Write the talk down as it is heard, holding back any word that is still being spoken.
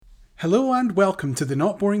Hello and welcome to the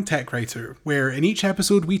Not Boring Tech Writer, where in each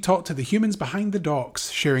episode we talk to the humans behind the docs,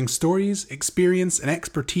 sharing stories, experience, and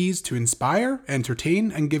expertise to inspire,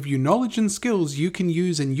 entertain, and give you knowledge and skills you can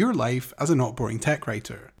use in your life as a not boring tech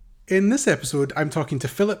writer. In this episode, I'm talking to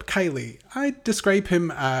Philip Kiely. I describe him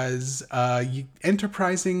as a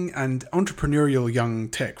enterprising and entrepreneurial young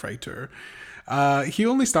tech writer. He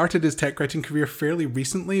only started his tech writing career fairly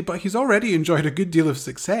recently, but he's already enjoyed a good deal of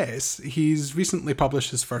success. He's recently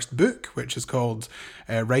published his first book, which is called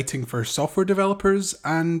Writing for Software Developers,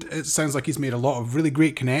 and it sounds like he's made a lot of really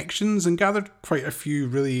great connections and gathered quite a few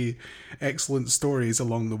really excellent stories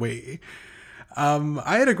along the way.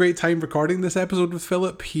 I had a great time recording this episode with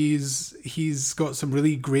Philip. He's got some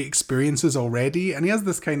really great experiences already, and he has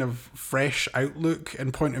this kind of fresh outlook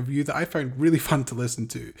and point of view that I found really fun to listen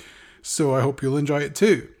to. So I hope you'll enjoy it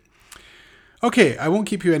too. Okay, I won't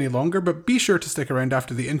keep you any longer, but be sure to stick around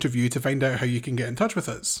after the interview to find out how you can get in touch with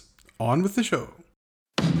us. On with the show.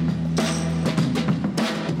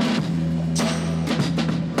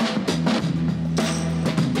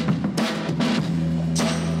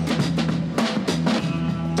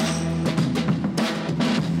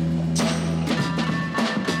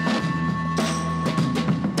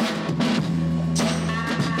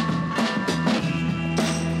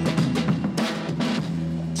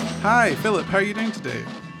 Hi, Philip. How are you doing today?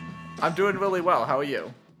 I'm doing really well. How are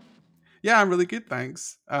you? Yeah, I'm really good,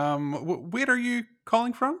 thanks. Where are you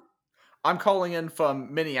calling from? I'm calling in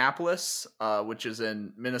from Minneapolis, which is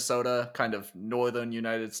in Minnesota, kind of northern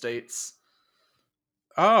United States.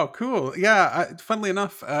 Oh, cool. Yeah, funnily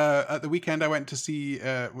enough, at the weekend I went to see,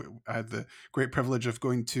 I had the great privilege of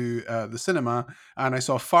going to the cinema, and I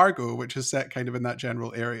saw Fargo, which is set kind of in that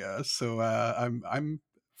general area. So I'm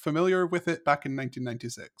familiar with it back in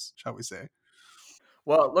 1996, shall we say.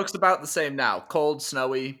 Well, it looks about the same now. Cold,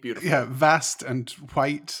 snowy, Yeah, beautiful. vast and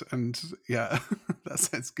white, and yeah, that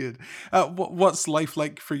sounds good. What's life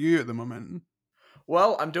like for you at the moment?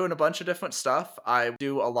 Well, I'm doing a bunch of different stuff. I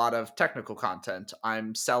do a lot of technical content.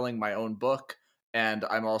 I'm selling my own book, and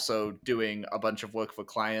I'm also doing a bunch of work for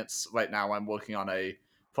clients. Right now, I'm working on a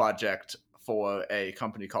project for a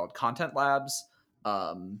company called Content Labs.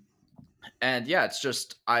 Um, and yeah, it's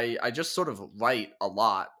just I just sort of write a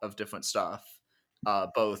lot of different stuff,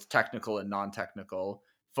 both technical and non-technical,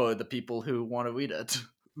 for the people who want to read it.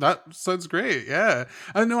 That sounds great. Yeah,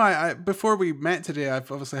 I know. I before we met today,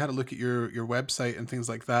 I've obviously had a look at your website and things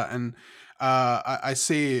like that, and I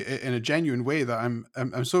say in a genuine way that I'm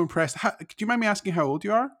so impressed. Do you mind me asking how old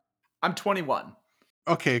you are? I'm 21.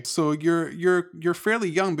 Okay, so you're fairly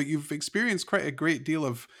young, but you've experienced quite a great deal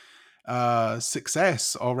of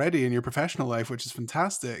success already in your professional life, which is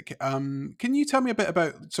fantastic. Can you tell me a bit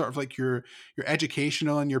about sort of like your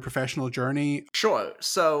educational and your professional journey? Sure.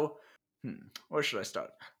 So, where should I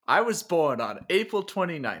start? I was born on April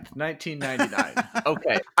 29th, 1999.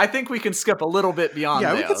 Okay, I think we can skip a little bit beyond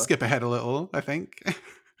Yeah, we could there. skip ahead a little, I think.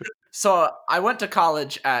 So I went to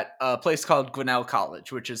college at a place called Grinnell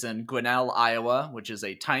College, which is in Grinnell, Iowa, which is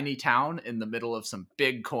a tiny town in the middle of some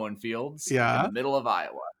big cornfields in the Yeah. middle of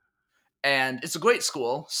Iowa. And it's a great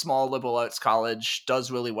school, small liberal arts college,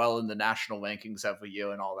 does really well in the national rankings every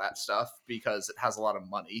year and all that stuff because it has a lot of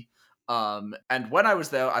money. And when I was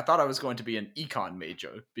there, I thought I was going to be an econ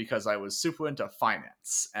major because I was super into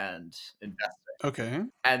finance and investing. Okay.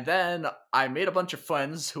 And then I made a bunch of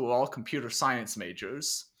friends who were all computer science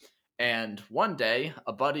majors. And one day,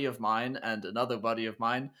 a buddy of mine and another buddy of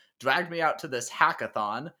mine dragged me out to this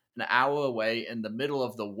hackathon an hour away in the middle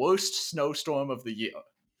of the worst snowstorm of the year.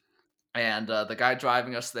 And the guy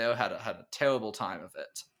driving us there had a terrible time of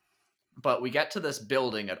it. But we get to this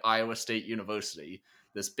building at Iowa State University,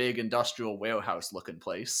 this big industrial warehouse looking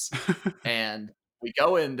place, and we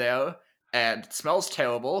go in there and it smells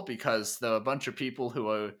terrible because there are a bunch of people who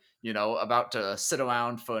are, about to sit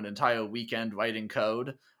around for an entire weekend writing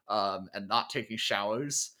code and not taking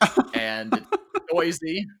showers. And it's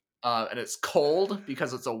noisy and it's cold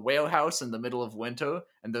because it's a warehouse in the middle of winter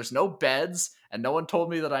and there's no beds and no one told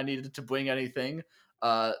me that I needed to bring anything.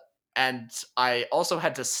 Uh, and I also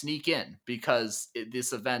had to sneak in because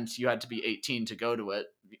this event you had to be 18 to go to it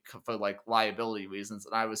for like liability reasons,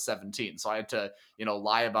 and I was 17, so I had to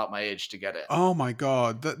lie about my age to get in. Oh my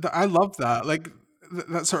god, I love that. Like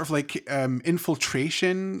that sort of like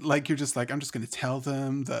infiltration. Like you're just like I'm just going to tell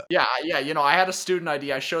them that. Yeah, I had a student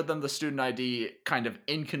ID. I showed them the student ID kind of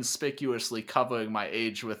inconspicuously covering my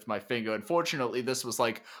age with my finger. Unfortunately, this was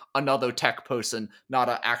like another tech person, not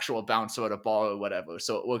an actual bouncer at a bar or whatever,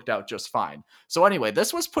 so it worked out just fine. So anyway,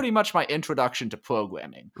 this was pretty much my introduction to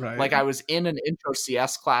programming. Right. Like I was in an intro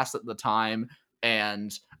CS class at the time.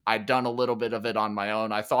 and I'd done a little bit of it on my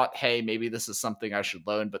own. I thought, hey, maybe this is something I should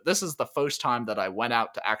learn. But this is the first time that I went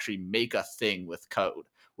out to actually make a thing with code,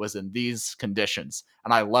 was in these conditions.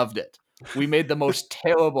 And I loved it. We made the most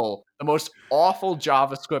terrible, the most awful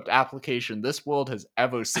JavaScript application this world has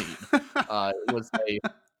ever seen.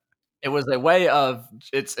 It was a way of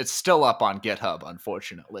it's still up on GitHub,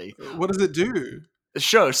 unfortunately. What does it do?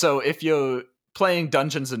 Sure. So if you're playing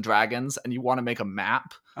Dungeons and Dragons and you want to make a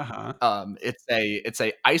map, Uh-huh. it's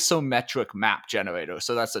a isometric map generator.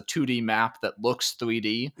 So that's a 2D map that looks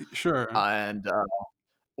 3D, Sure. and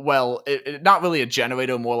well, not really a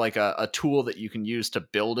generator, more like a tool that you can use to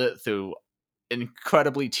build it through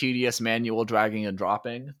incredibly tedious manual dragging and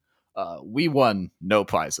dropping. We won no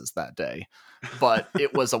prizes that day, but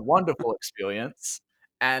it was a wonderful experience.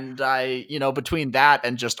 And between that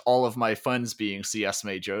and just all of my friends being CS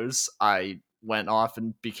majors, I went off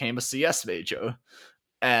and became a CS major.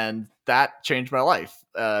 And that changed my life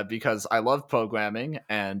because I love programming,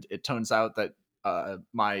 and it turns out that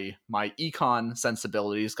my econ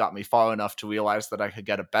sensibilities got me far enough to realize that I could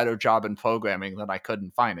get a better job in programming than I could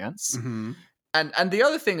in finance. Mm-hmm. And the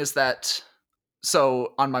other thing is that,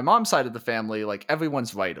 so on my mom's side of the family, like,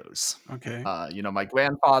 everyone's writers. Okay. My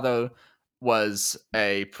grandfather was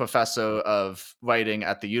a professor of writing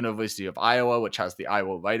at the University of Iowa, which has the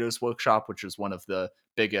Iowa Writers Workshop, which is one of the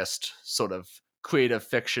biggest sort of creative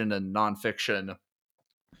fiction and nonfiction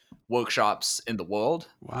workshops in the world.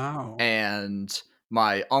 Wow. And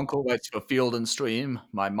my uncle writes for Field and Stream.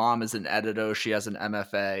 My mom is an editor. She has an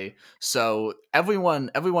MFA. So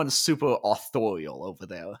everyone's super authorial over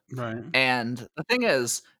there. Right. And the thing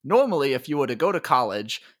is, normally, if you were to go to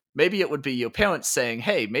college, maybe it would be your parents saying,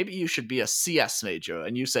 hey, maybe you should be a CS major,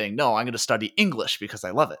 and you saying, no, I'm going to study English because I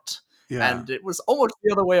love it. Yeah. And it was almost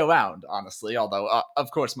the other way around, honestly, although,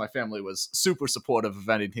 of course, my family was super supportive of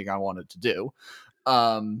anything I wanted to do.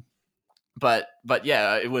 Um, but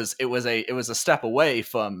yeah, it was a step away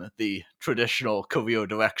from the traditional career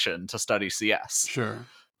direction to study CS. Sure.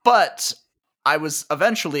 But I was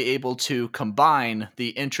eventually able to combine the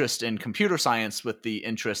interest in computer science with the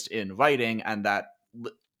interest in writing, and that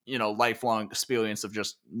lifelong experience of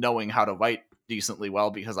just knowing how to write decently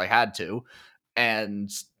well because I had to.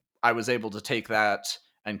 And I was able to take that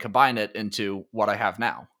and combine it into what I have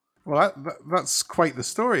now. Well, that's quite the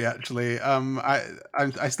story, actually.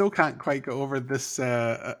 I still can't quite get over this.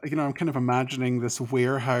 I'm kind of imagining this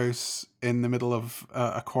warehouse in the middle of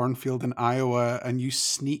a cornfield in Iowa, and you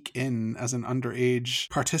sneak in as an underage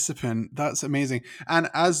participant. That's amazing. And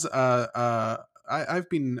I've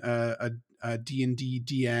been a D&D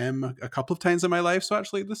DM a couple of times in my life, so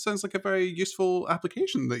actually, this sounds like a very useful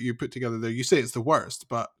application that you put together there. You say it's the worst,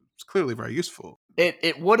 but it's clearly very useful.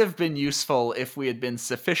 It would have been useful if we had been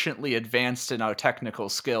sufficiently advanced in our technical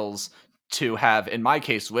skills to have, in my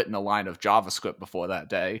case, written a line of JavaScript before that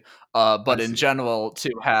day. I But in see. general,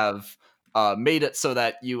 to have made it so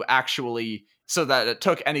that it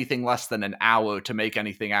took anything less than an hour to make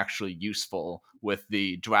anything actually useful with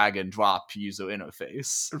the drag and drop user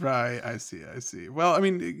interface. Right, I see, I see. Well, I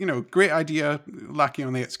mean, great idea, lacking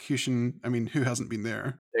on the execution. I mean, who hasn't been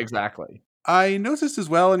there? Exactly. I noticed as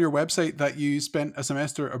well on your website that you spent a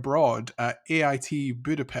semester abroad at AIT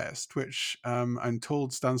Budapest, which I'm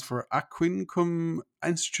told stands for Aquincum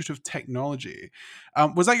Institute of Technology.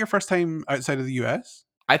 Was that your first time outside of the US?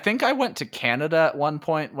 I think I went to Canada at one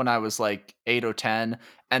point when I was like 8 or 10,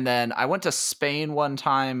 and then I went to Spain one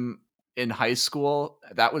time in high school.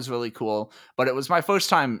 That was really cool, but it was my first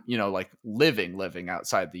time, like living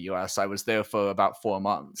outside the US. I was there for about 4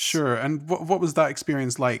 months. Sure. And what was that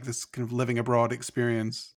experience like, this kind of living abroad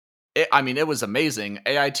experience? It was amazing.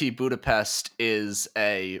 AIT Budapest is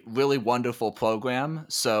a really wonderful program.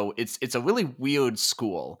 So it's a really weird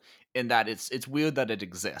school in that it's weird that it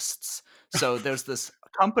exists. So there's this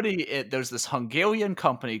Hungarian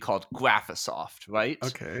company called Graphisoft, right?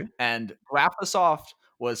 Okay, And Graphisoft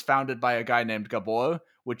was founded by a guy named Gabor,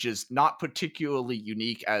 which is not particularly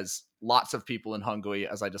unique, as lots of people in Hungary,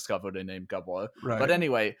 as I discovered, are named Gabor. But right.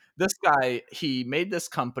 anyway, this guy, he made this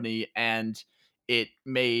company, and it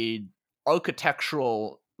made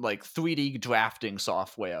architectural, like, 3D drafting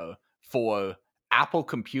software for Apple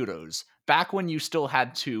computers back when you still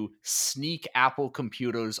had to sneak Apple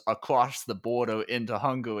computers across the border into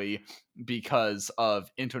Hungary because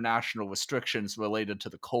of international restrictions related to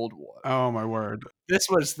the Cold War. Oh, my word. This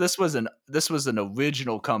was an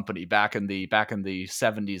original company back in the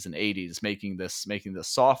 70s and 80s making this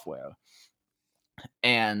software,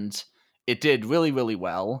 and it did really, really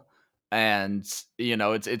well. And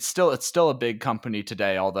it's still a big company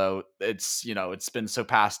today, although it's been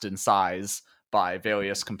surpassed in size by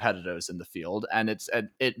various competitors in the field, and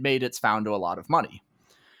it made its founder a lot of money.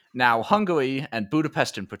 Now, Hungary, and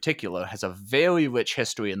Budapest in particular, has a very rich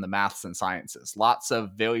history in the maths and sciences. Lots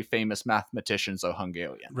of very famous mathematicians are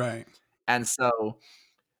Hungarian. Right. And so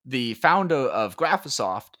the founder of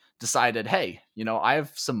Graphisoft decided, hey, I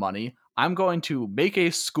have some money. I'm going to make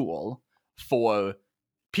a school for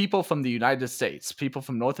people from the United States, people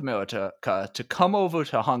from North America, to come over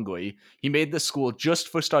to Hungary. He made this school just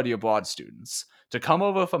for study abroad students to come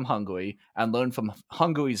over from Hungary and learn from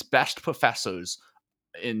Hungary's best professors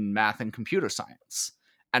in math and computer science.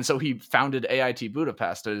 And so he founded AIT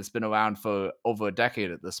Budapest. It's been around for over a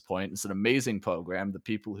decade at this point. It's an amazing program. The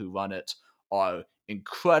people who run it are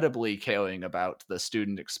incredibly caring about the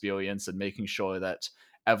student experience and making sure that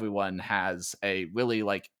everyone has a really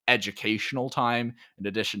educational time in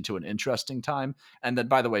addition to an interesting time. And then,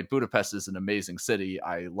 by the way, Budapest is an amazing city.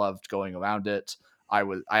 I loved going around it. I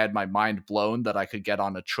had my mind blown that I could get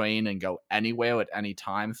on a train and go anywhere at any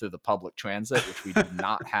time through the public transit, which we do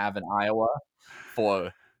not have in Iowa,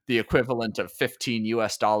 for the equivalent of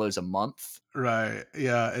 $15 a month. Right.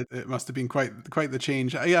 Yeah. It must have been quite the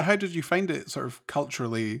change. Yeah. How did you find it, sort of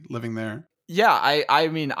culturally living there? Yeah, I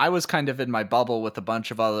mean, I was kind of in my bubble with a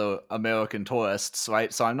bunch of other American tourists,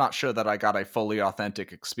 right? So I'm not sure that I got a fully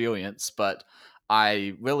authentic experience, but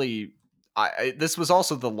I really this was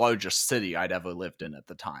also the largest city I'd ever lived in at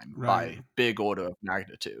the time Right. by big order of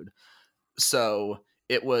magnitude. So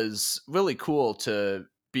it was really cool to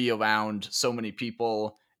be around so many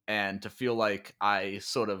people and to feel like I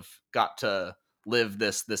sort of got to live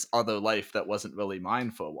this other life that wasn't really mine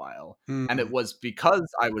for a while. And it Mm. was because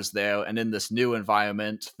I was there and in this new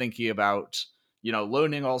environment, thinking about,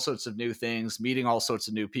 learning all sorts of new things, meeting all sorts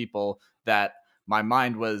of new people, that my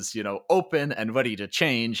mind was, open and ready to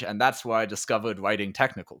change. And that's where I discovered writing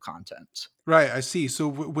technical content. Right. I see. So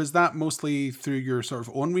was that mostly through your sort of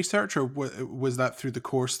own research, or was that through the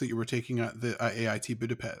course that you were taking at AIT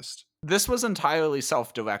Budapest? This was entirely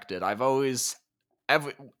self-directed. I've always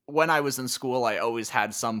every when I was in school, I always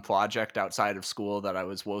had some project outside of school that I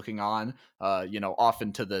was working on,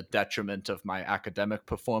 often to the detriment of my academic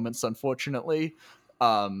performance, unfortunately.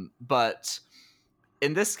 But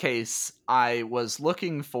in this case, I was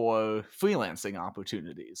looking for freelancing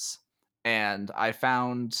opportunities, and I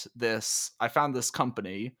found this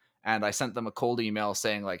company, and I sent them a cold email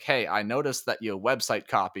saying like, "Hey, I noticed that your website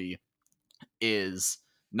copy is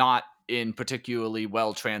not in particularly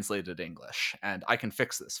well translated English, and I can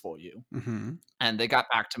fix this for you." Hmm. And they got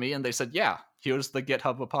back to me and they said, "Yeah, here's the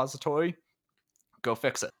GitHub repository. Go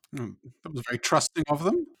fix it." That was very trusting of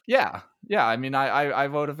them. Yeah, yeah. I mean, I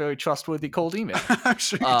wrote a very trustworthy cold email. I'm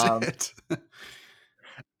sure you Um, did.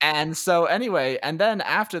 and so anyway, and then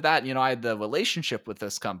after that, I had the relationship with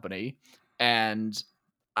this company, and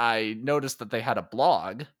I noticed that they had a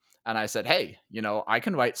blog, and I said, "Hey, I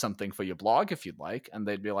can write something for your blog if you'd like." And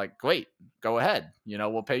they'd be like, "Great, go ahead.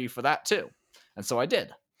 We'll pay you for that too." And so I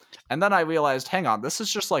did. And then I realized, hang on, this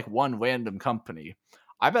is just like one random company.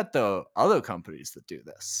 I bet there are other companies that do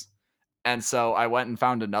this. And so I went and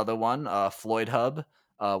found another one. Floyd Hub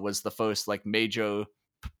was the first major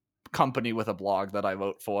company with a blog that I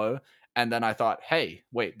wrote for. And then I thought, hey,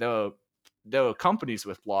 wait, there are companies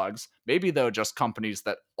with blogs. Maybe they're just companies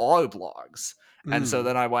that are blogs. And so Mm.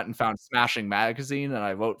 then I went and found Smashing Magazine and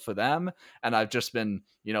I wrote for them. And I've just been,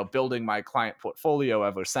 building my client portfolio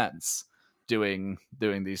ever since, doing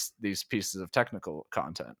these pieces of technical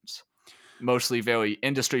content. Mostly very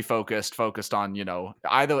industry focused on,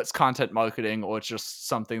 either it's content marketing or it's just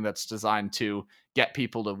something that's designed to get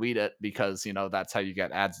people to read it because, that's how you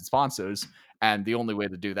get ads and sponsors. And the only way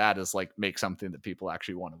to do that is make something that people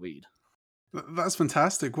actually want to read. That's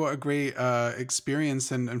fantastic. What a great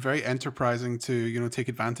experience, and very enterprising to take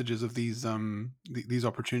advantages of these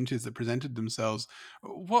opportunities that presented themselves.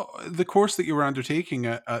 What the course that you were undertaking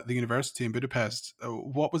at the university in Budapest?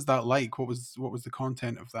 What was that like? What was the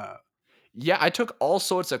content of that? Yeah, I took all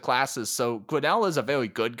sorts of classes. So Grinnell is a very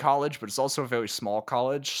good college, but it's also a very small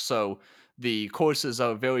college. So the courses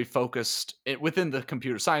are very focused within the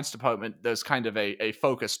computer science department. There's kind of a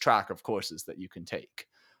focused track of courses that you can take.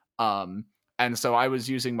 Um, and so I was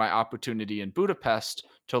using my opportunity in Budapest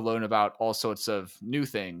to learn about all sorts of new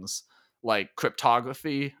things, like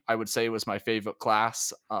cryptography. I would say was my favorite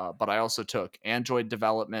class, but I also took Android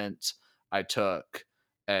development. I took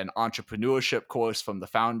an entrepreneurship course from the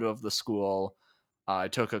founder of the school. I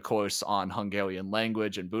took a course on Hungarian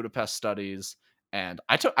language and Budapest studies, and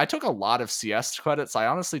I took a lot of CS credits. I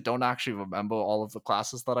honestly don't actually remember all of the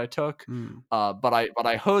classes that I took, Mm. but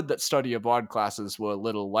I heard that study abroad classes were a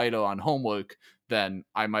little lighter on homework than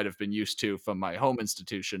I might have been used to from my home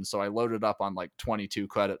institution. So I loaded up on like 22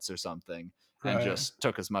 credits or something and Right. just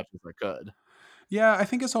took as much as I could. Yeah, I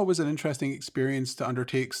think it's always an interesting experience to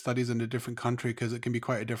undertake studies in a different country because it can be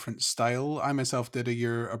quite a different style. I myself did a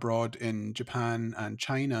year abroad in Japan and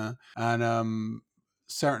China, and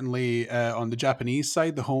certainly on the Japanese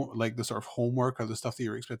side, the home like the sort of homework or the stuff that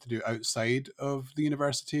you're expected to do outside of the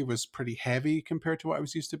university was pretty heavy compared to what I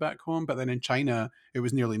was used to back home. But then in China, it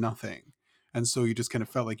was nearly nothing, and so you just kind of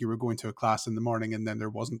felt like you were going to a class in the morning, and then there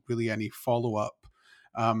wasn't really any follow up,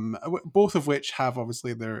 both of which have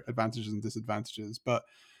obviously their advantages and disadvantages. But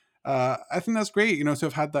I think that's great, to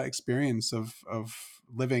have had that experience of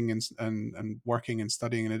living and working and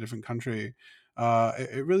studying in a different country.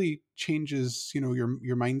 It really changes,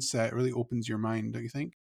 your mindset. It really opens your mind, don't you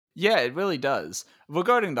think? Yeah, it really does.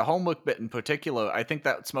 Regarding the homework bit in particular, I think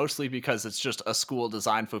that's mostly because it's just a school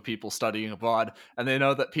designed for people studying abroad, and they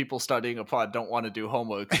know that people studying abroad don't want to do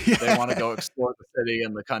homework. They want to Yeah. go explore the city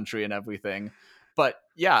and the country and everything. But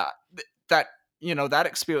yeah, that that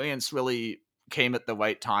experience really came at the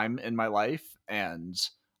right time in my life, and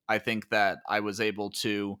I think that I was able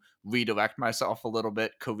to redirect myself a little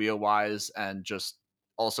bit career-wise and just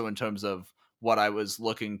also in terms of what I was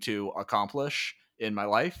looking to accomplish in my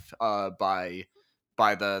life by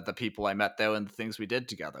the people I met there and the things we did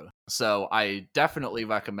together. So I definitely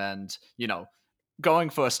recommend,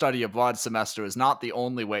 going for a study abroad semester is not the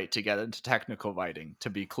only way to get into technical writing,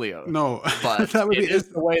 to be clear, No, but that would it be is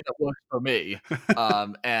it. the way that works for me.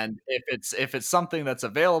 And if it's something that's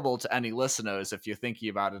available to any listeners, if you're thinking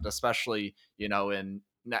about it, especially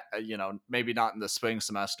maybe not in the spring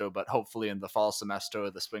semester, but hopefully in the fall semester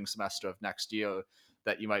or the spring semester of next year,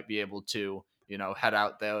 that you might be able to head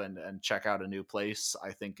out there and check out a new place.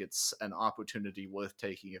 I think it's an opportunity worth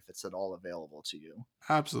taking if it's at all available to you.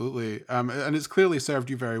 Absolutely. And it's clearly served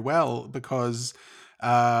you very well because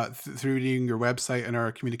through reading your website and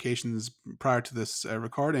our communications prior to this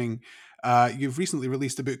recording, you've recently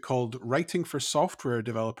released a book called "Writing for Software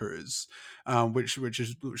Developers," which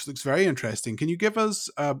looks very interesting. Can you give us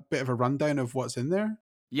a bit of a rundown of what's in there?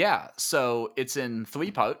 Yeah, so it's in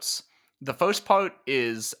three parts. The first part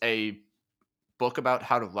is a book about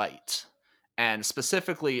how to write. And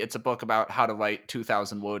specifically, it's a book about how to write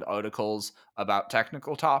 2,000 word articles about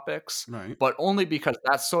technical topics, Right. but only because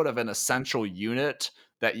that's sort of an essential unit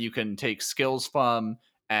that you can take skills from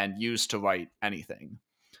and use to write anything.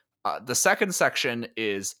 The second section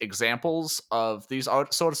is examples of these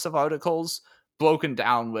sorts of articles broken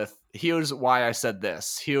down with here's why I said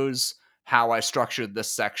this, here's how I structured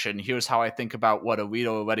this section, here's how I think about what a reader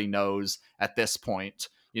already knows at this point.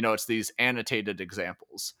 It's these annotated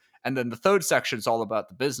examples. And then the third section is all about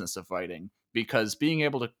the business of writing, because being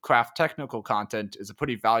able to craft technical content is a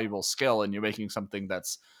pretty valuable skill, and you're making something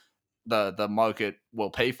that's the market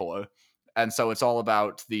will pay for. And so it's all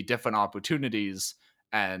about the different opportunities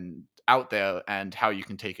and out there and how you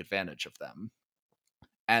can take advantage of them.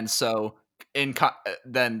 And so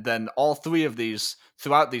then all three of these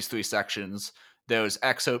throughout these three sections, there's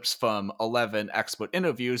excerpts from 11 expert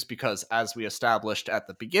interviews because, as we established at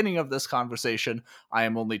the beginning of this conversation, I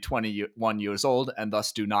am only 21 years old and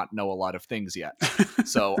thus do not know a lot of things yet.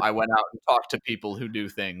 So I went out and talked to people who do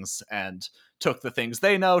things and took the things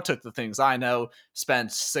they know, took the things I know,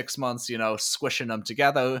 spent 6 months, squishing them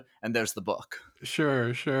together, and there's the book.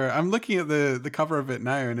 Sure, sure. I'm looking at the cover of it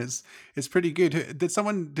now, and it's pretty good.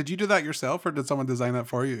 Did you do that yourself, or did someone design that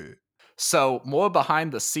for you? So, more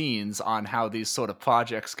behind the scenes on how these sort of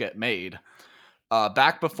projects get made.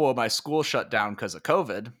 Back before my school shut down because of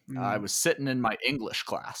COVID, I Mm. was sitting in my English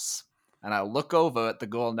class, and I look over at the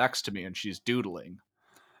girl next to me, and she's doodling.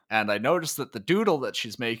 And I notice that the doodle that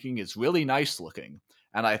she's making is really nice looking.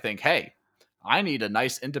 And I think, hey, I need a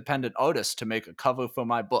nice independent artist to make a cover for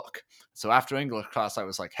my book. So after English class, I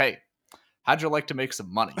was like, hey, how'd you like to make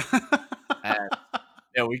some money? And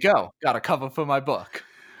there we go. Got a cover for my book.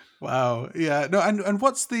 Wow. Yeah. No. And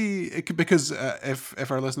what's because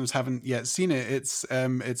if our listeners haven't yet seen it, it's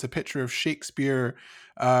a picture of Shakespeare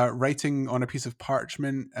writing on a piece of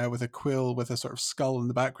parchment with a quill with a sort of skull in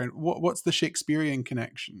the background. What's the Shakespearean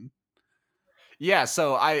connection? Yeah,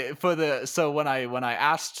 so when I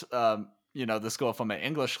asked this girl from my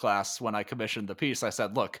English class when I commissioned the piece, I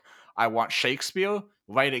said, "Look, I want Shakespeare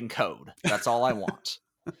writing code. That's all I want."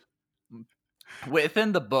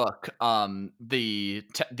 Within the book, the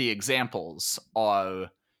examples are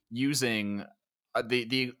using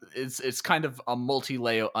the it's kind of a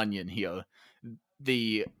multi-layer onion here.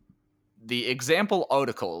 The the example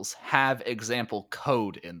articles have example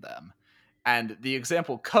code in them, and the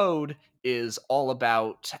example code is all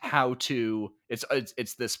about how to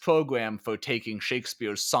it's this program for taking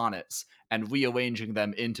Shakespeare's sonnets and rearranging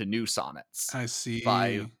them into new sonnets I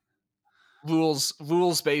by see.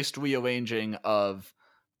 rules based rearranging of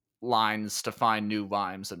lines to find new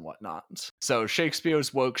rhymes and whatnot. So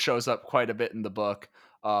Shakespeare's work shows up quite a bit in the book,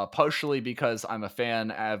 partially because I'm a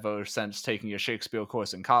fan ever since taking a Shakespeare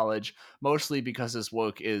course in college, mostly because his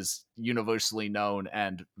work is universally known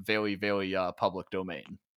and very, very public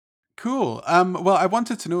domain. Cool. Well, I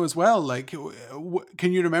wanted to know as well, like,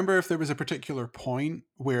 can you remember if there was a particular point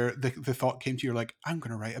where the thought came to you, like, I'm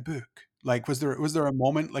going to write a book? Like, was there a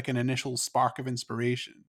moment, like an initial spark of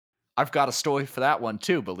inspiration? I've got a story for that one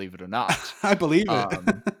too, believe it or not. I believe it.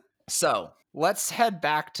 Um, so let's head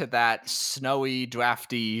back to that snowy,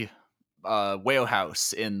 drafty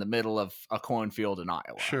warehouse in the middle of a cornfield in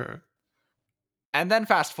Iowa. Sure. And then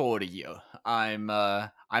fast forward a year. I'm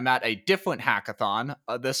at a different hackathon.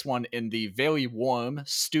 This one in the very warm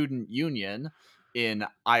student union in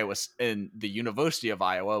Iowa, in the University of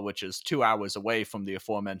Iowa, which is 2 hours away from the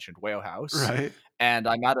aforementioned warehouse. Right. And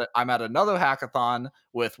I'm at another hackathon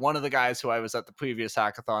with one of the guys who I was at the previous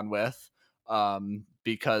hackathon with,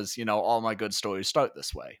 because all my good stories start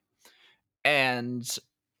this way. And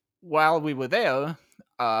while we were there,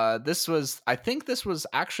 I think this was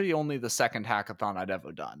actually only the second hackathon I'd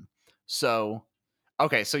ever done. So,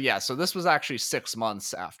 okay, so yeah, so this was actually 6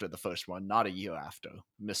 months after the first one, not a year after.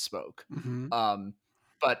 Misspoke. Hmm. Um,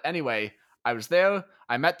 but anyway, I was there.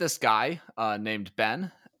 I met this guy named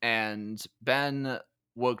Ben, and Ben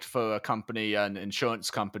worked for a company, an insurance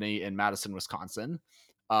company in Madison, Wisconsin.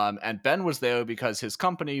 And Ben was there because his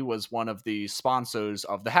company was one of the sponsors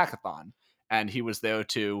of the hackathon, and he was there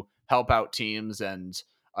to help out teams and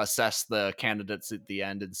assess the candidates at the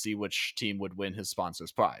end and see which team would win his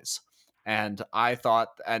sponsor's prize. And I thought,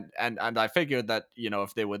 and I figured that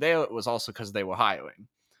if they were there, it was also because they were hiring.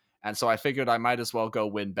 And so I figured I might as well go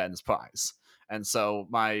win Ben's prize. And so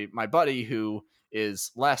my buddy, who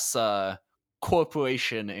is less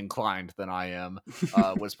corporation inclined than I am,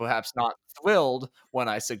 was perhaps not thrilled when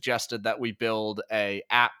I suggested that we build a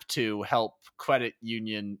app to help credit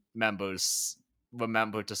union members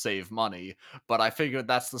remember to save money. But I figured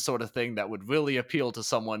that's the sort of thing that would really appeal to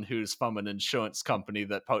someone who's from an insurance company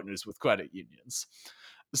that partners with credit unions.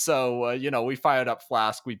 So, we fired up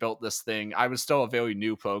Flask. We built this thing. I was still a very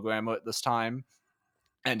new programmer at this time,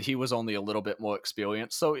 and he was only a little bit more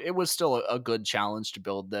experienced. So it was still a good challenge to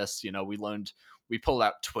build this. We pulled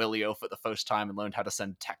out Twilio for the first time and learned how to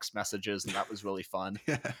send text messages, and that was really fun.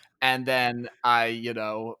 Yeah. And then I,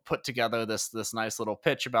 put together this nice little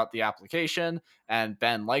pitch about the application, and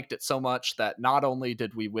Ben liked it so much that not only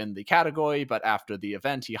did we win the category, but after the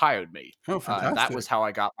event, he hired me. Oh, And that was fantastic. how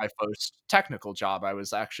I got my first technical job. I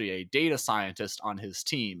was actually a data scientist on his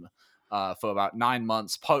team for about 9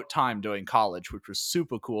 months part time during college, which was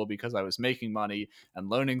super cool because I was making money and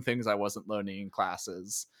learning things I wasn't learning in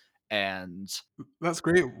classes. And That's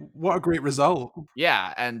great. What a great result.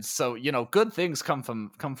 yeah, and so good things come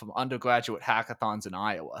from undergraduate hackathons in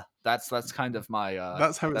Iowa. That's kind of my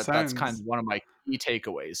That's how it that's kind sounds. of one of my key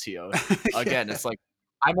takeaways here. Again, Yeah. it's like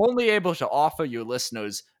I'm only able to offer your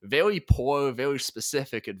listeners very poor, very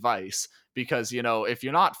specific advice because if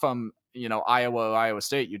you're not from Iowa or Iowa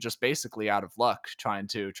State, you're just basically out of luck trying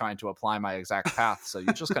to apply my exact path. So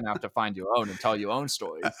you're just gonna have to find your own and tell your own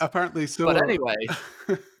stories. Apparently But so. anyway,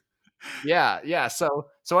 yeah. So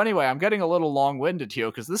anyway, I'm getting a little long winded here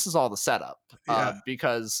because this is all the setup. Yeah.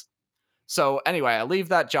 Because so anyway, I leave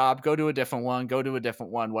that job, go to a different one,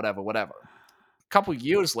 whatever. A couple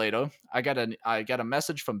years later, I get a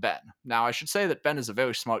message from Ben. Now I should say that Ben is a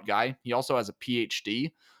very smart guy. He also has a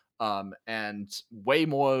PhD, and way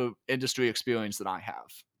more industry experience than I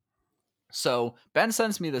have. So Ben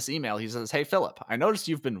sends me this email. He says, "Hey Philip, I noticed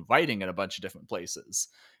you've been writing at a bunch of different places,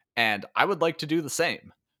 and I would like to do the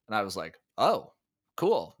same." And I was like, "Oh,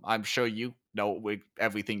 cool. I'm sure you know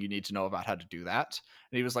everything you need to know about how to do that."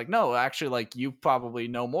 And he was like, "No, actually, like you probably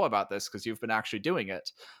know more about this because you've been actually doing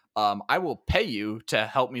it. I will pay you to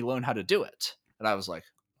help me learn how to do it." And I was like,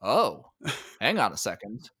 "Oh, hang on a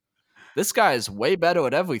second. This guy is way better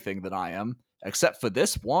at everything than I am, except for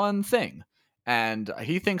this one thing. And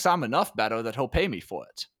he thinks I'm enough better that he'll pay me for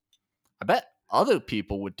it. I bet other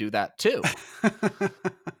people would do that too."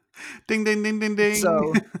 Ding, ding, ding, ding, ding.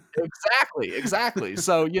 So exactly.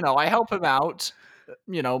 So, I help him out.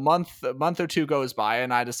 A month or two goes by,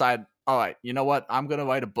 and I decide, all right, you know what? I'm gonna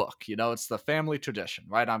write a book. It's the family tradition,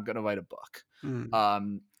 right? I'm gonna write a book.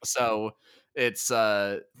 Mm. So it's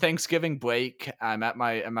Thanksgiving break. I'm at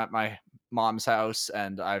my mom's house,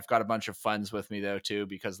 and I've got a bunch of friends with me there too,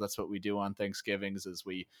 because that's what we do on Thanksgivings is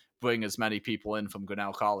we bring as many people in from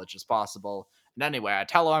Grinnell College as possible. And anyway, I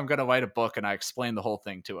tell her I'm going to write a book, and I explain the whole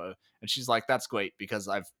thing to her, and she's like, "That's great," because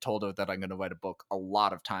I've told her that I'm going to write a book a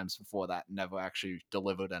lot of times before that, and never actually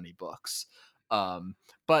delivered any books. Um,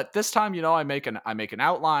 but this time, I make an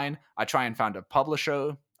outline. I try and find a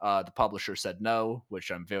publisher. The publisher said no, which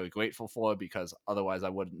I'm very grateful for, because otherwise I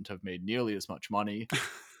wouldn't have made nearly as much money.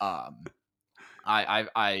 Um,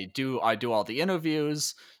 I do all the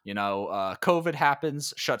interviews. COVID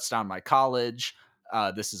happens, shuts down my college.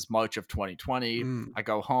 This is March of 2020. Mm, I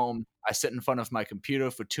go home. I sit in front of my computer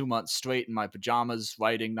for 2 months straight in my pajamas,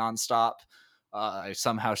 writing nonstop. I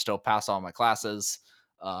somehow still pass all my classes.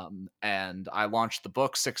 And I launched the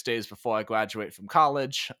book 6 days before I graduate from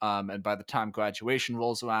college. And by the time graduation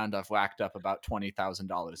rolls around, I've racked up about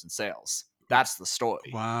 $20,000 in sales. That's the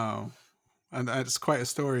story. wow. And that's quite a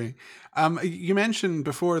story. You mentioned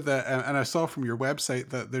before that, and I saw from your website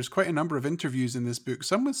that there's quite a number of interviews in this book,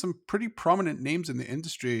 some with some pretty prominent names in the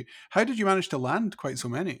industry. How did you manage to land quite so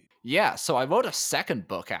many? Yeah, so I wrote a second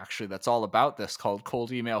book actually that's all about this, called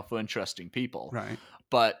Cold Email for Interesting People. Right.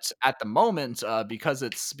 But at the moment, because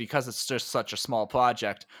it's just such a small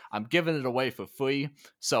project, I'm giving it away for free.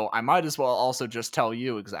 So I might as well also just tell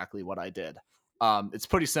you exactly what I did. It's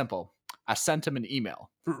pretty simple. I sent him an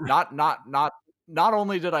email. Not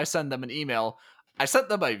only did I send them an email, I sent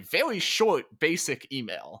them a very short, basic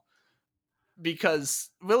email,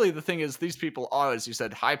 because really the thing is, these people are, as you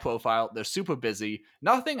said, high profile. They're super busy.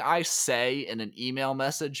 Nothing I say in an email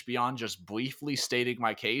message beyond just briefly stating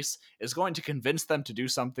my case is going to convince them to do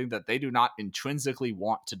something that they do not intrinsically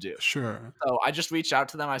want to do. Sure. So I just reached out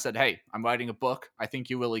to them. I said, "Hey, I'm writing a book. I think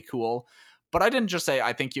you're really cool." But I didn't just say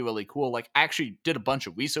I think you're really cool. Like, I actually did a bunch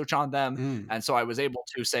of research on them, Mm, and so I was able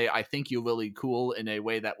to say I think you're really cool in a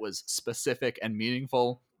way that was specific and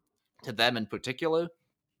meaningful to them in particular.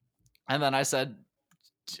 And then I said,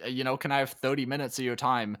 can I have 30 minutes of your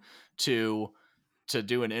time to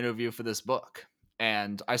do an interview for this book?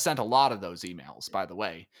 And I sent a lot of those emails, by the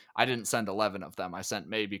way. I didn't send 11 of them. I sent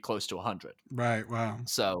maybe close to 100. right. Wow.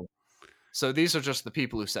 So these are just the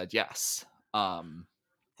people who said yes. Um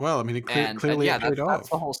Well, I mean, and clearly yeah, it paid that's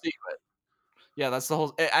the off. whole secret. Yeah, that's the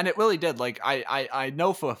whole, and it really did. Like, I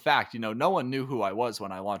know for a fact, no one knew who I was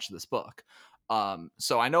when I launched this book.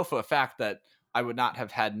 So I know for a fact that I would not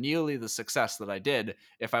have had nearly the success that I did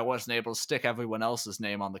if I wasn't able to stick everyone else's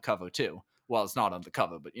name on the cover too. Well, it's not on the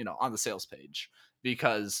cover, but on the sales page,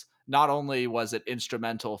 because not only was it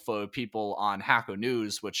instrumental for people on Hacker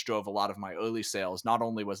News, which drove a lot of my early sales, not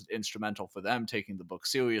only was it instrumental for them taking the book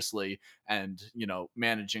seriously and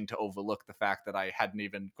managing to overlook the fact that I hadn't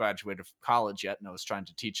even graduated from college yet, and I was trying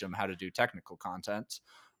to teach them how to do technical content.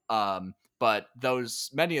 But those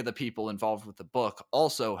many of the people involved with the book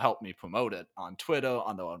also helped me promote it on Twitter,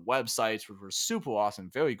 on their own websites, which were super awesome.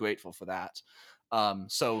 Very grateful for that.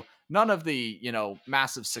 So none of the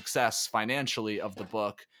massive success financially of the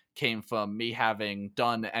book came from me having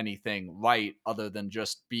done anything right, other than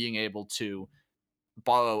just being able to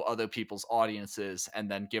borrow other people's audiences and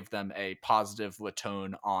then give them a positive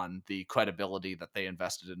return on the credibility that they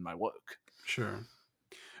invested in my work. Sure.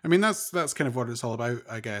 I mean, that's kind of what it's all about,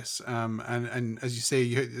 I guess. And as you say,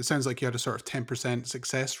 it sounds like you had a sort of 10%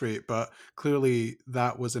 success rate, but clearly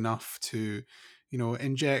that was enough to,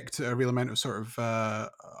 inject a real amount of sort of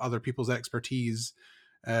other people's expertise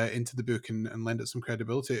into the book and lend it some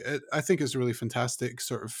credibility. I think it's a really fantastic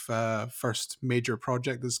sort of first major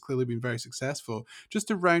project that's clearly been very successful. Just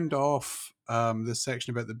to round off this section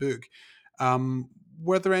about the book, um,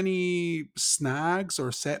 were there any snags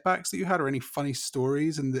or setbacks that you had, or any funny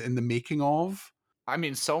stories in the making of? I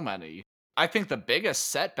mean, so many. I think the biggest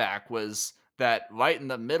setback was that right in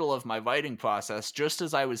the middle of my writing process, just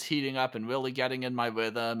as I was heating up and really getting in my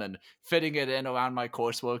rhythm and fitting it in around my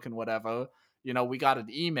coursework and whatever, we got an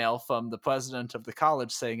email from the president of the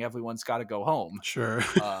college saying everyone's got to go home. Sure.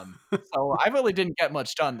 So I really didn't get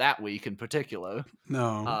much done that week in particular.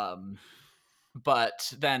 No. Um,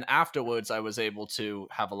 but then afterwards, I was able to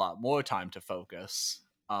have a lot more time to focus.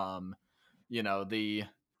 Um, you know the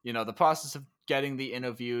the process of getting the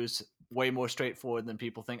interviews way more straightforward than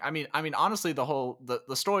people think. I mean honestly,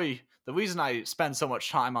 the story, the reason I spend so much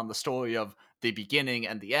time on the story of the beginning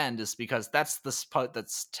and the end is because that's the part that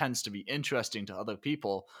tends to be interesting to other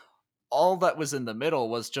people. All that was in the middle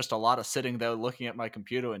was just a lot of sitting there looking at my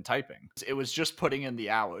computer and typing. It was just putting in the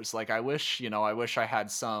hours. Like, I wish I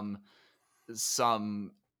had some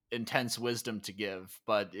intense wisdom to give,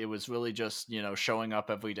 but it was really just showing up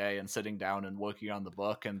every day and sitting down and working on the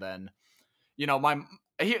book. And then my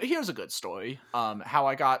Here's a good story. How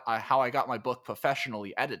I got my book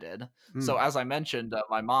professionally edited. So Mm, as I mentioned,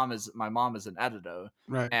 my mom is an editor,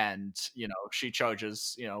 right. and she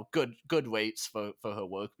charges good rates for her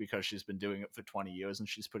work because she's been doing it for 20 years and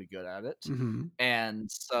she's pretty good at it. Hmm. And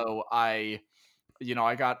so I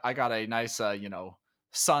got a nice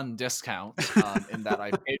son discount in that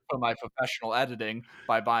I paid for my professional editing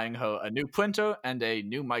by buying her a new printer and a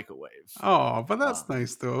new microwave. Oh, but that's Um,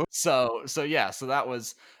 nice though. so yeah, so that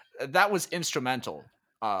was instrumental,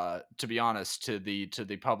 to be honest, to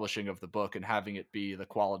the publishing of the book and having it be the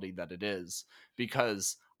quality that it is,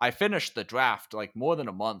 because I finished the draft like more than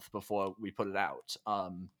a month before we put it out.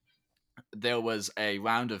 There was a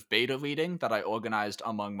round of beta reading that I organized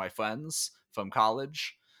among my friends from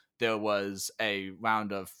college. There was a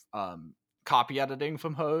round of copy editing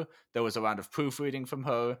from her. There was a round of proofreading from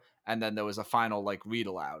her, and then there was a final like read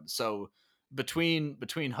aloud. So between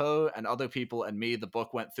her and other people and me, the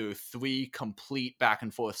book went through 3 complete back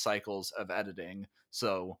and forth cycles of editing.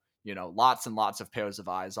 So lots and lots of pairs of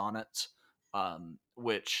eyes on it.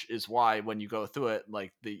 Which is why when you go through it,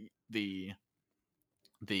 like the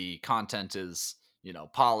content is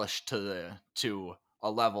polished to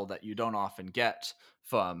a level that you don't often get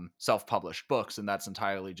from self-published books, and that's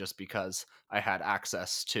entirely just because I had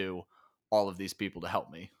access to all of these people to help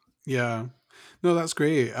me. Yeah. No, that's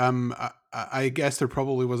great. I guess there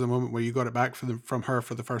probably was a moment where you got it back from her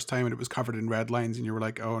for the first time and it was covered in red lines and you were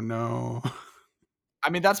like, "Oh no." I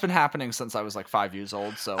mean, that's been happening since I was like 5 years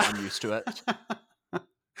old, so I'm used to it.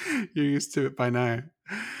 You're used to it by now.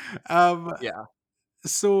 Um, Yeah.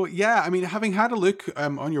 so yeah, I mean, having had a look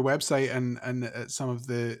on your website and at some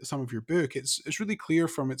of your book, it's really clear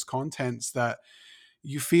from its contents that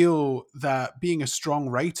you feel that being a strong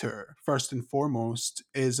writer, first and foremost,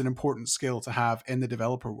 is an important skill to have in the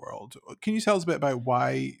developer world. Can you tell us a bit about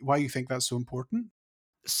why you think that's so important?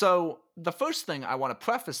 So, the first thing I want to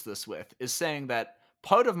preface this with is saying that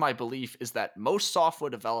part of my belief is that most software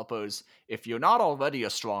developers, if you're not already a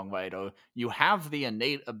strong writer, you have the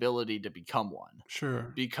innate ability to become one.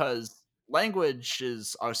 Sure. Because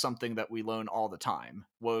languages are something that we learn all the time.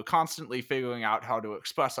 We're constantly figuring out how to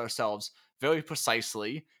express ourselves very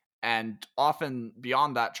precisely, and often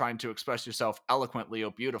beyond that, trying to express yourself eloquently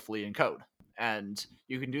or beautifully in code. And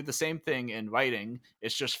you can do the same thing in writing,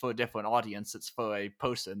 it's just for a different audience, it's for a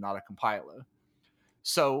person, not a compiler.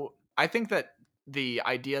 So I think that the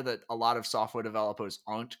idea that a lot of software developers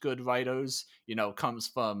aren't good writers, comes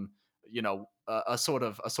from a sort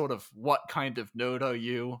of what kind of nerd are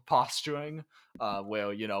you posturing,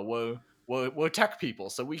 where we're tech people,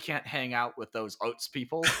 so we can't hang out with those arts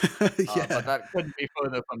people. But Yeah. that couldn't be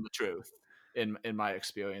further from the truth in my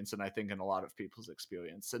experience, and I think in a lot of people's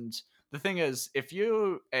experience. And the thing is, if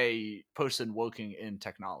you're a person working in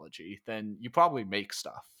technology, then you probably make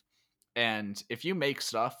stuff. And if you make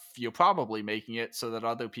stuff, you're probably making it so that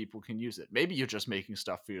other people can use it. Maybe you're just making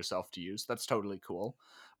stuff for yourself to use. That's totally cool.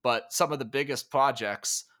 But some of the biggest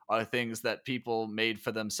projects are things that people made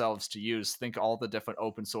for themselves to use. Think all the different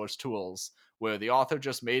open source tools where the author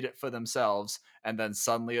just made it for themselves and then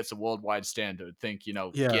suddenly it's a worldwide standard. Think, Yeah.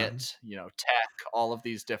 Git, tech, all of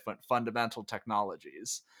these different fundamental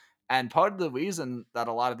technologies. And part of the reason that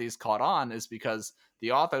a lot of these caught on is because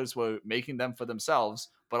the authors were making them for themselves,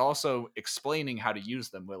 but also explaining how to use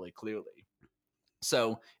them really clearly.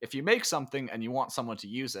 So if you make something and you want someone to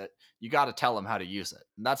use it, you got to tell them how to use it.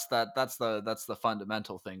 And that's the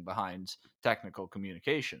fundamental thing behind technical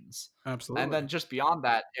communications. And Absolutely. then just beyond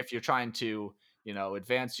that, if you're trying to,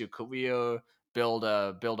 advance your career, build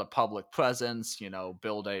a public presence,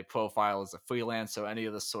 build a profile as a freelancer, any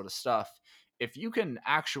of this sort of stuff, if you can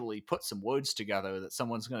actually put some words together that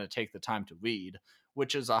someone's going to take the time to read,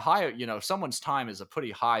 which is a higher, someone's time is a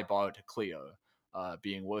pretty high bar to clear,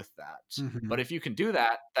 being worth that. But Hmm. if you can do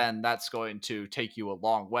that, then that's going to take you a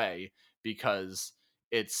long way, because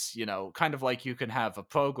it's, kind of like you can have a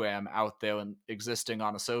program out there and existing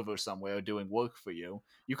on a server somewhere doing work for you.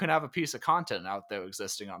 You can have a piece of content out there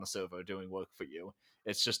existing on a server doing work for you.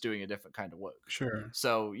 It's just doing a different kind of work. Sure.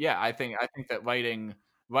 So yeah, I think that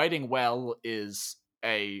writing well is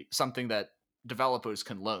a something that developers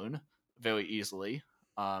can learn very easily,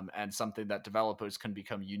 and something that developers can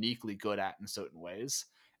become uniquely good at in certain ways,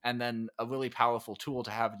 and then a really powerful tool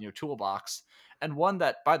to have in your toolbox, and one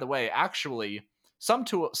that, by the way, actually some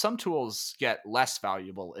tools get less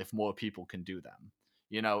valuable if more people can do them.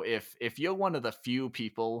 If you're one of the few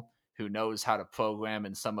people who knows how to program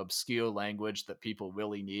in some obscure language that people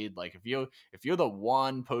really need, like if you're the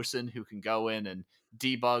one person who can go in and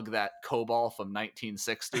debug that COBOL from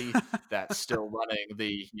 1960 that's still running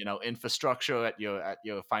the infrastructure at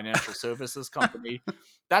your financial services company.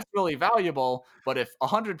 That's really valuable, but if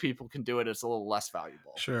 100 people can do it, it's a little less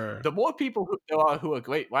valuable. Sure. The more people there are who are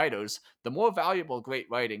great writers, the more valuable great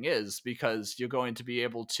writing is, because you're going to be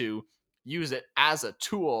able to use it as a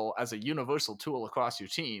tool, as a universal tool across your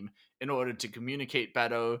team in order to communicate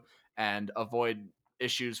better and avoid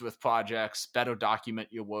issues with projects, better document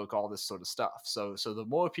your work, all this sort of stuff. So the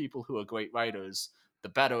more people who are great writers, the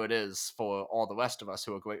better it is for all the rest of us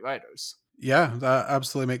who are great writers. Yeah, that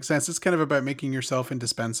absolutely makes sense. It's kind of about making yourself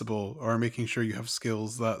indispensable or making sure you have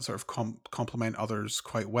skills that sort of complement others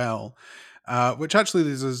quite well. Which actually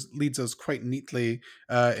leads us quite neatly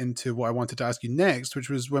into what I wanted to ask you next, which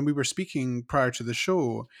was when we were speaking prior to the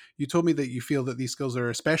show, you told me that you feel that these skills are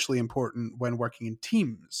especially important when working in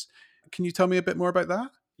teams. Can you tell me a bit more about that?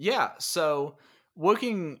 Yeah, so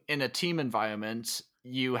working in a team environment,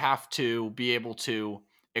 you have to be able to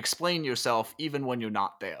explain yourself even when you're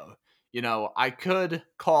not there. I could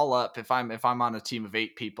call up if I'm on a team of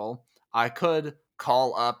 8 people, I could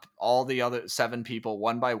call up all the other 7 people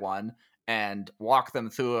one by one and walk them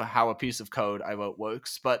through how a piece of code I wrote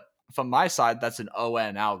works, but from my side that's an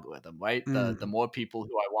ON algorithm, right? The Mm, more people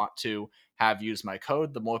who I want to have use my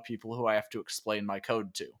code, the more people who I have to explain my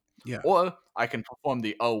code to. yeah, Or I can perform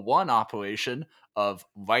the O1 operation of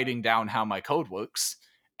writing down how my code works,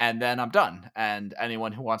 and then I'm done. And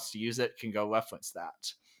anyone who wants to use it can go reference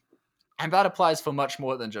that. And that applies for much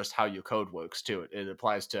more than just how your code works, too. It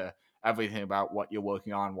applies to everything about what you're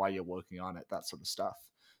working on, why you're working on it, that sort of stuff.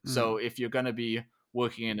 So mm, if you're going to be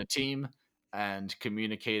working in a team and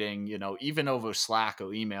communicating, even over Slack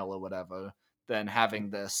or email or whatever, then having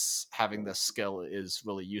this skill is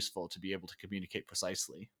really useful to be able to communicate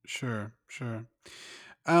precisely. sure, sure.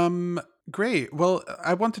 Um, Great. Well,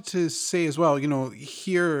 I wanted to say as well,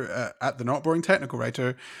 here at the Not Boring Technical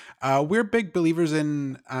Writer, we're big believers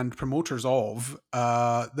in and promoters of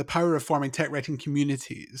the power of forming tech writing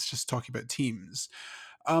communities, just talking about teams.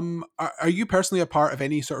 Are you personally a part of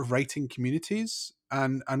any sort of writing communities?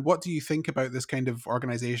 And what do you think about this kind of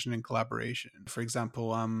organization and collaboration? For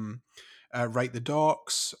example, write the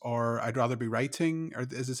docs, or I'd rather be writing, or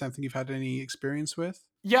is this something you've had any experience with?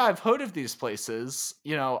 Yeah, I've heard of these places.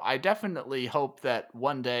 I definitely hope that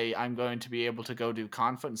one day I'm going to be able to go do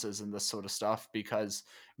conferences and this sort of stuff, because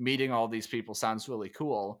meeting all these people sounds really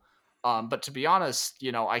cool. But to be honest,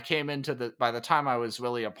 I came into by the time I was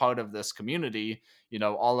really a part of this community,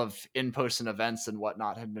 all of in-person events and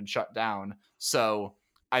whatnot had been shut down. So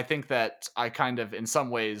I think that I kind of, in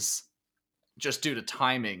some ways, just due to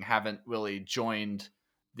timing, haven't really joined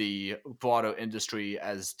the broader industry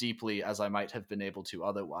as deeply as I might have been able to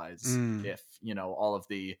otherwise Mm, if, all of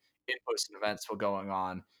the in-person events were going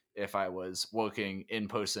on, if I was working in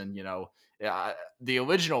person, yeah, the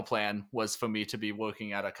original plan was for me to be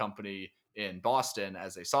working at a company in Boston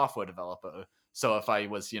as a software developer. So if I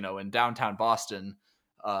was, in downtown Boston,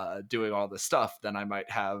 doing all this stuff, then I might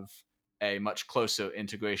have a much closer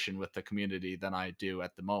integration with the community than I do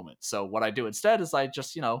at the moment. So what I do instead is I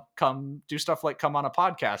just, come do stuff like come on a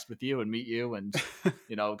podcast with you and meet you and,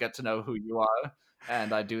 get to know who you are.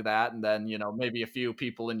 And I do that. And then, maybe a few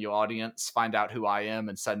people in your audience find out who I am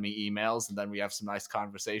and send me emails. And then we have some nice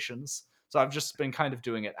conversations. So I've just been kind of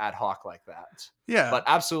doing it ad hoc like that. yeah, But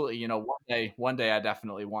absolutely, one day I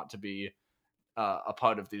definitely want to be a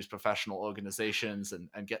part of these professional organizations and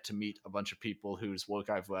get to meet a bunch of people whose work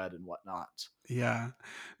I've read and whatnot. yeah.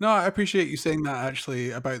 No, I appreciate you saying that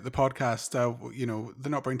actually about the podcast. The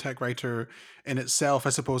Not Boring Tech Writer in itself, I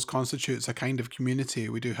suppose, constitutes a kind of community.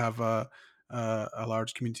 We do have a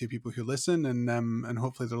large community of people who listen, and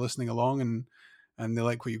hopefully they're listening along and they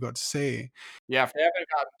like what you've got to say. Yeah, if they haven't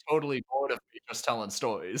gotten totally bored of me just telling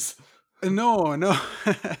stories. No, no.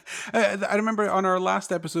 I remember on our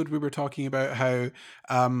last episode we were talking about how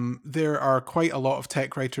there are quite a lot of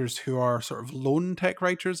tech writers who are sort of lone tech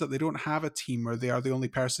writers, that they don't have a team, or they are the only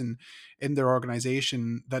person in their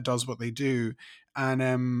organization that does what they do.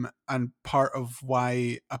 And part of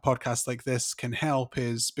why a podcast like this can help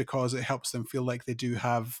is because it helps them feel like they do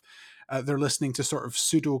have. They're listening to sort of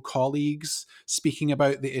pseudo colleagues speaking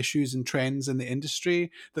about the issues and trends in the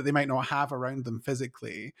industry that they might not have around them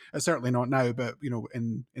physically. Certainly not now, but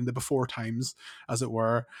in the before times, as it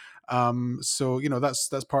were. So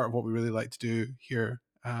that's part of what we really like to do here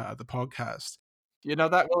at the podcast.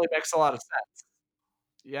 That really makes a lot of sense.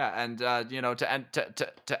 Yeah, and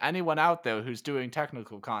to anyone out there who's doing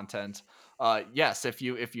technical content, yes, if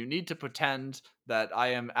you need to pretend that I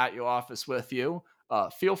am at your office with you,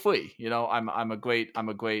 feel free. I'm a great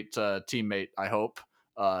teammate. I hope.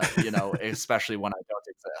 Especially when I don't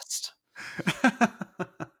list.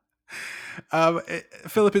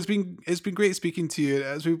 Philip, it's been great speaking to you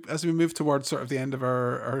as we move towards sort of the end of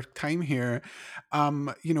our time here.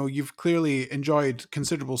 You've clearly enjoyed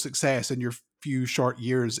considerable success in your few short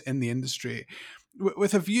years in the industry.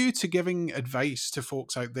 With a view to giving advice to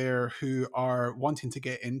folks out there who are wanting to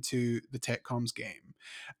get into the tech comms game,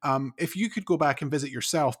 if you could go back and visit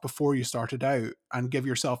yourself before you started out and give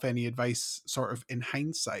yourself any advice, sort of in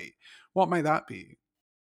hindsight, what might that be?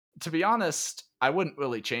 To be honest, I wouldn't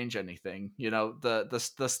really change anything.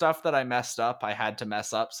 The stuff that I messed up, I had to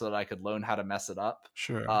mess up so that I could learn how to mess it up.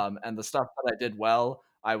 Sure. And the stuff that I did well,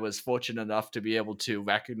 I was fortunate enough to be able to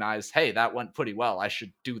recognize, hey, that went pretty well. I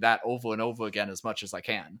should do that over and over again as much as I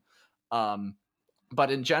can. Um,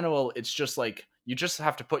 but in general, it's just like you just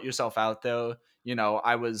have to put yourself out there.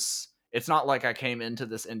 It's not like I came into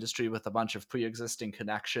this industry with a bunch of pre-existing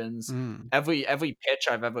connections. Mm. Every pitch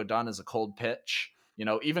I've ever done is a cold pitch.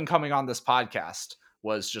 Even coming on this podcast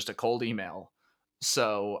was just a cold email.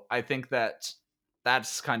 So I think that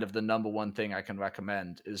that's kind of the number one thing I can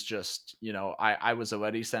recommend is just, I was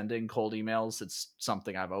already sending cold emails. It's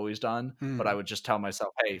something I've always done, but I Mm. would just tell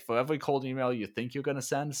myself, hey, for every cold email you think you're going to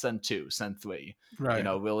send two, send three. Right.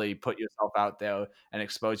 Really put yourself out there and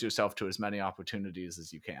expose yourself to as many opportunities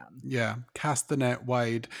as you can. Yeah, cast the net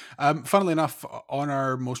wide. Funnily enough, on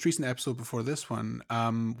our most recent episode before this one,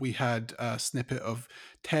 we had a snippet of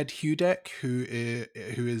Ted Hudak, who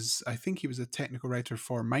is, I think he was a technical writer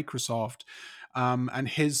for Microsoft, and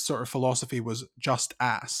his sort of philosophy was just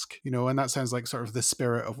ask, and that sounds like sort of the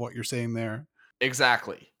spirit of what you're saying there.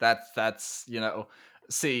 Exactly. That's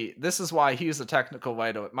see, this is why he's a technical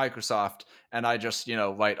writer at Microsoft and I just,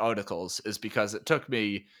 write articles is because it took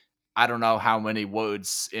me I don't know how many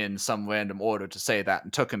words in some random order to say that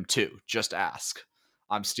and took him two. Just ask.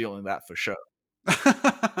 I'm stealing that for sure.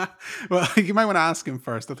 Well, you might want to ask him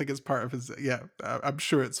first. I think it's part of his. Yeah, I'm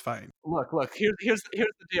sure it's fine. Look, here's the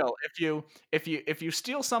deal. If you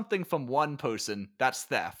steal something from one person, that's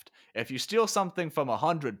theft. If you steal something from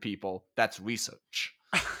 100 people, that's research.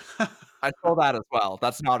 I stole that as well.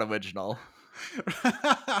 That's not original.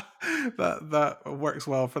 That works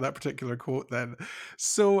well for that particular quote then.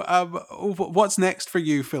 So, what's next for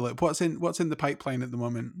you, Philip? What's in the pipeline at the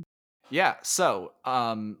moment? Yeah, so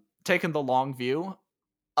taking the long view,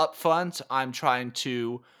 up front, I'm trying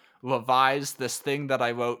to revise this thing that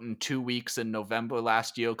I wrote in 2 weeks in November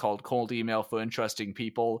last year called Cold Email for Interesting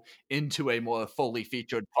People into a more fully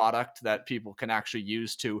featured product that people can actually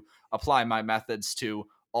use to apply my methods to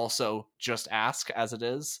also just ask as it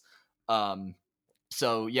is. Um,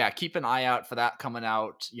 so yeah, keep an eye out for that coming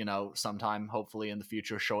out, sometime hopefully in the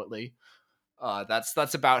future shortly.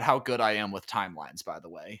 That's about how good I am with timelines, by the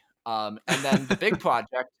way. And then the big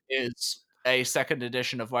project is a second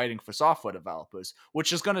edition of writing for software developers,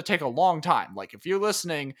 which is going to take a long time. Like if you're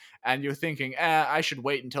listening and you're thinking, I should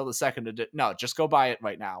wait until the second edition. No, just go buy it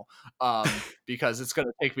right now, because it's going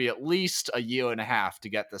to take me at least a year and a half to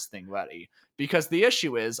get this thing ready. Because the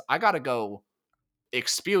issue is, I got to go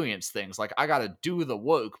experience things. Like I got to do the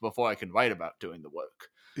work before I can write about doing the work.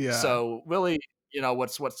 Yeah. So really,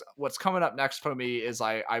 what's coming up next for me is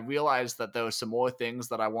I realized that there are some more things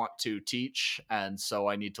that I want to teach, and so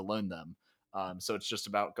I need to learn them. So it's just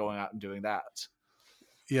about going out and doing that.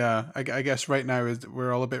 Yeah, I guess right now is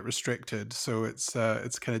we're all a bit restricted, so it's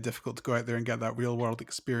kind of difficult to go out there and get that real world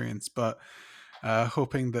experience. But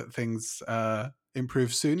hoping that things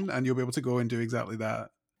improve soon, and you'll be able to go and do exactly that.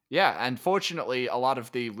 Yeah, and fortunately, a lot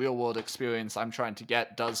of the real world experience I'm trying to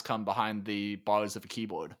get does come behind the bars of a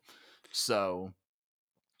keyboard. So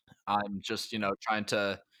I'm just, trying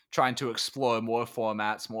to explore more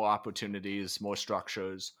formats, more opportunities, more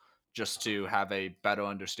structures, just to have a better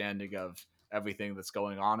understanding of everything that's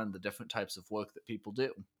going on and the different types of work that people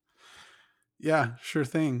do. Yeah, sure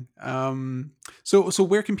thing. So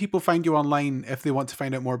where can people find you online if they want to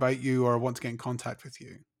find out more about you or want to get in contact with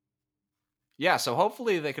you? Yeah, so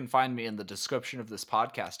hopefully they can find me in the description of this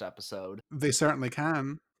podcast episode. They certainly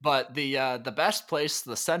can. But the best place,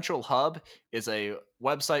 the central hub, is a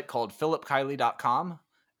website called philipkiely.com.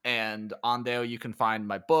 And on there you can find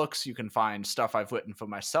my books, you can find stuff I've written for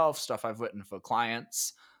myself, stuff I've written for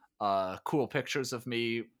clients, cool pictures of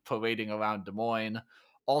me parading around Des Moines.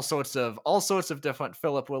 All sorts of different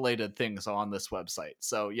Philip related things are on this website.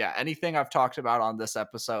 So yeah, anything I've talked about on this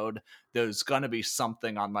episode, there's gonna be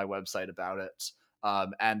something on my website about it.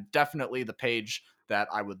 And definitely the page that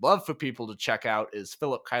I would love for people to check out is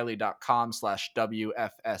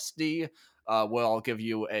philipkiely.com/WFSD, where I'll give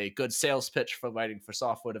you a good sales pitch for writing for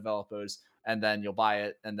software developers, and then you'll buy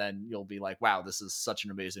it, and then you'll be like, wow, this is such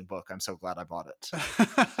an amazing book. I'm so glad I bought it.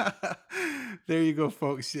 There you go,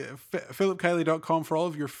 folks. Yeah, philipkiely.com for all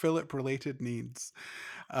of your Philip related needs.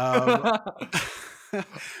 Um,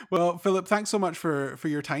 well, Philip, thanks so much for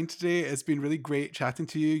your time today. It's been really great chatting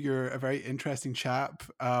to you. You're a very interesting chap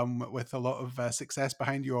with a lot of success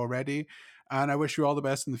behind you already. And I wish you all the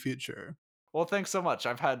best in the future. Well, thanks so much.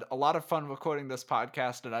 I've had a lot of fun recording this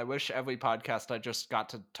podcast, and I wish every podcast I just got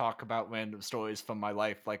to talk about random stories from my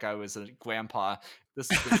life like I was a grandpa.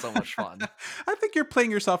 This has been so much fun. I think you're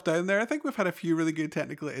playing yourself down there. I think we've had a few really good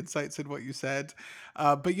technical insights in what you said,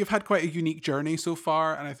 but you've had quite a unique journey so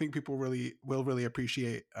far, and I think people will really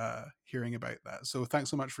appreciate hearing about that. So thanks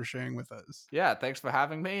so much for sharing with us. Yeah, thanks for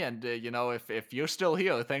having me. And, if you're still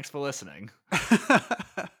here, thanks for listening.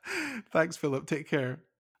 Thanks, Philip. Take care.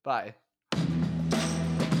 Bye.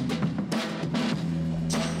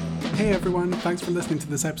 Hey everyone, thanks for listening to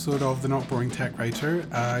this episode of The Not Boring Tech Writer.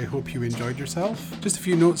 I hope you enjoyed yourself. Just a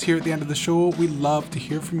few notes here at the end of the show. We love to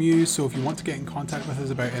hear from you, so if you want to get in contact with us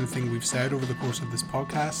about anything we've said over the course of this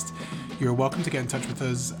podcast, you're welcome to get in touch with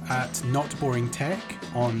us at Not Boring Tech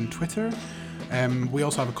on Twitter. We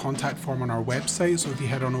also have a contact form on our website, so if you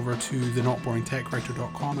head on over to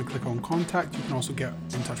thenotboringtechwriter.com and click on contact, you can also get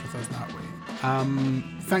in touch with us that way.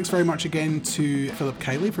 Thanks very much again to Philip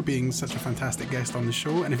Kiely for being such a fantastic guest on the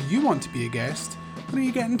show. And if you want to be a guest, why don't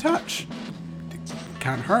you get in touch?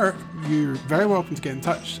 Can't hurt. You're very welcome to get in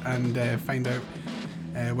touch and find out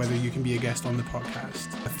whether you can be a guest on the podcast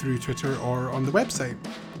through Twitter or on the website.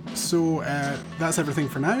 So that's everything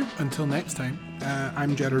for now. Until next time,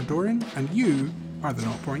 I'm Gerard Doran, and you are the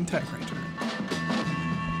Not Boring Tech Writer.